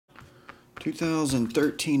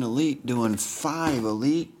2013 Elite, doing 5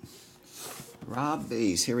 Elite.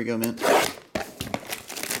 Robbase. Here we go, man.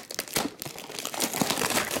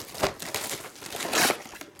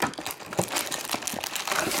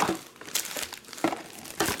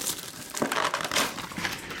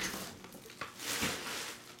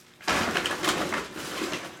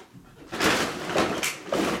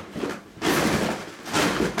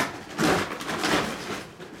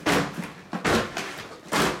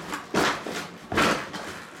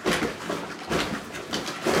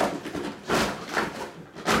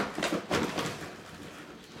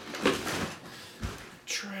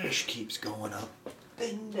 Trash keeps going up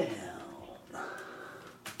and down.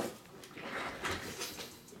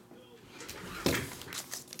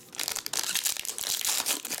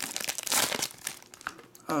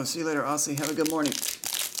 Oh, see you later, Aussie. Have a good morning.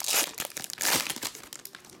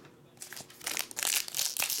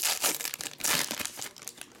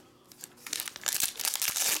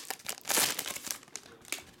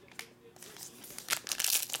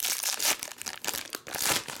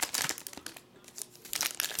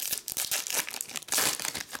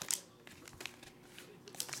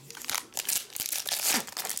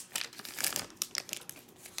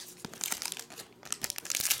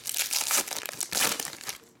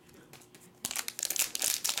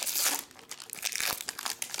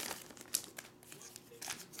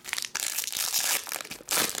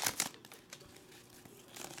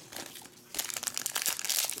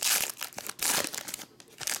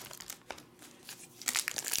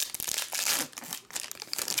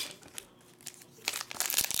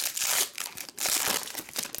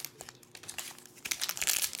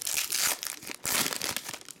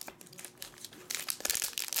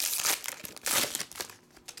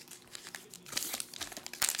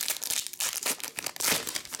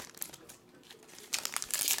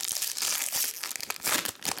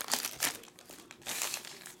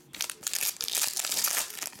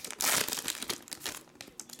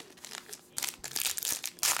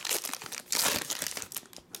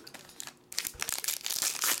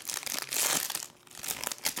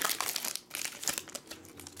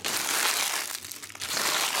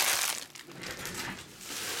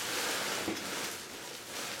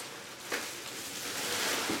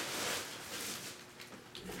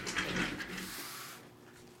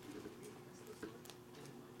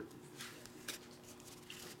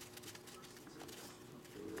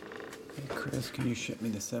 Chris, can you ship me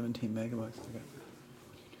the 17 megabytes?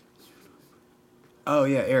 Oh,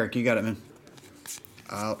 yeah, Eric, you got it, man.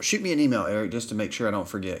 Shoot me an email, Eric, just to make sure I don't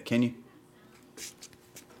forget. Can you?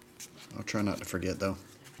 I'll try not to forget, though.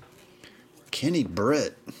 Kenny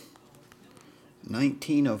Britt,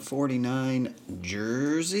 19/49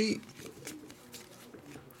 jersey.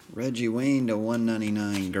 Reggie Wayne to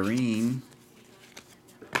 199 green.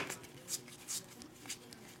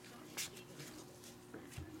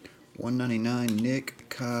 $199 Nick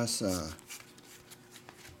Casa.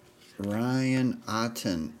 Ryan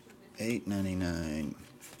Otten, $8.99.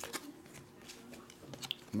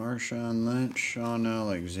 Marshawn Lynch, Sean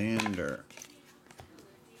Alexander.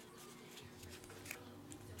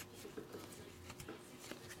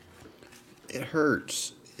 It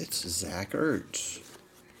hurts. It's Zach Ertz.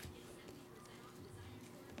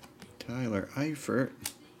 Tyler Eifert.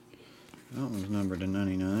 That one's numbered to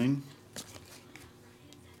 99.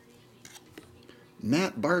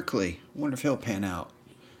 Matt Barkley. Wonder if he'll pan out.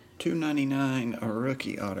 $2.99 a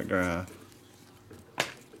rookie autograph.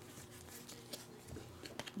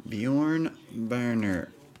 Bjorn Barner,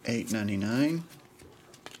 $8.99.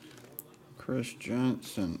 Chris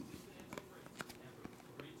Johnson,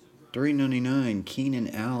 $3.99.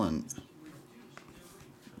 Keenan Allen,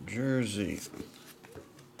 jersey.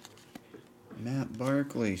 Matt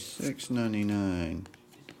Barkley, $6.99.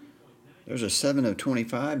 There's a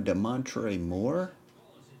 7/25 DeMontre Moore,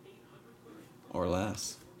 or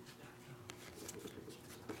less.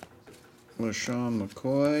 LaShawn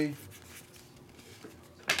McCoy,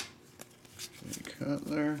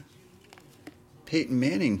 Cutler, Peyton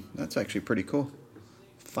Manning. That's actually pretty cool.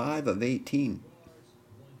 5/18.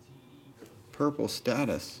 Purple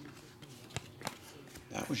status.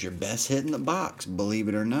 That was your best hit in the box, believe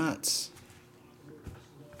it or not.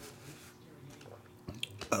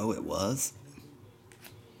 Oh, it was?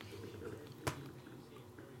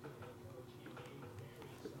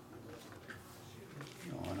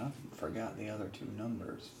 Oh, and I forgot the other two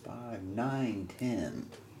numbers. 5, 9, 10.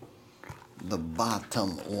 The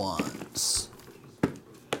bottom ones.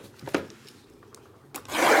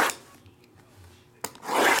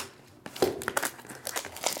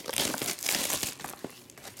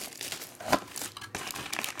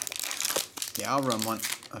 Yeah, I'll run one.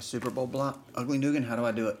 A Super Bowl block? Ugly Nugan, how do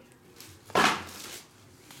I do it?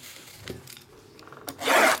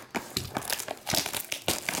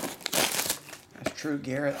 That's true,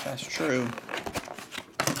 Garrett. That's true.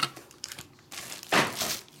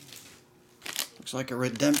 Looks like a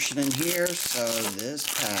redemption in here, so this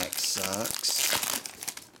pack sucks.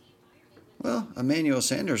 Well, Emmanuel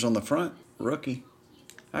Sanders on the front, rookie.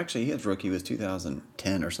 Actually, his rookie was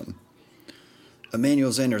 2010 or something.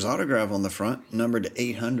 Emmanuel Sanders autograph on the front, numbered to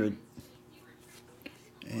 800.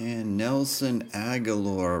 And Nelson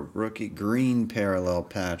Aguilar, rookie green parallel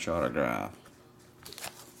patch autograph.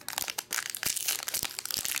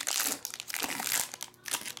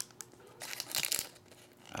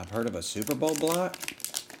 I've heard of a Super Bowl block?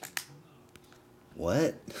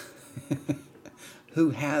 What?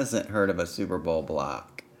 Who hasn't heard of a Super Bowl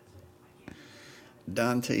block?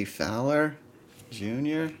 Dante Fowler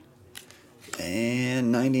Jr.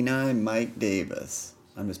 and 99 Mike Davis.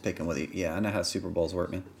 I'm just picking with you. Yeah, I know how Super Bowls work,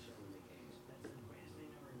 man.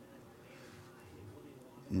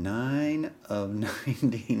 9 of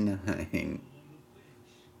 99.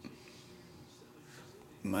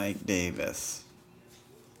 Mike Davis.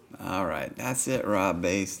 All right, that's it,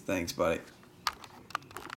 Robbase. Thanks, buddy.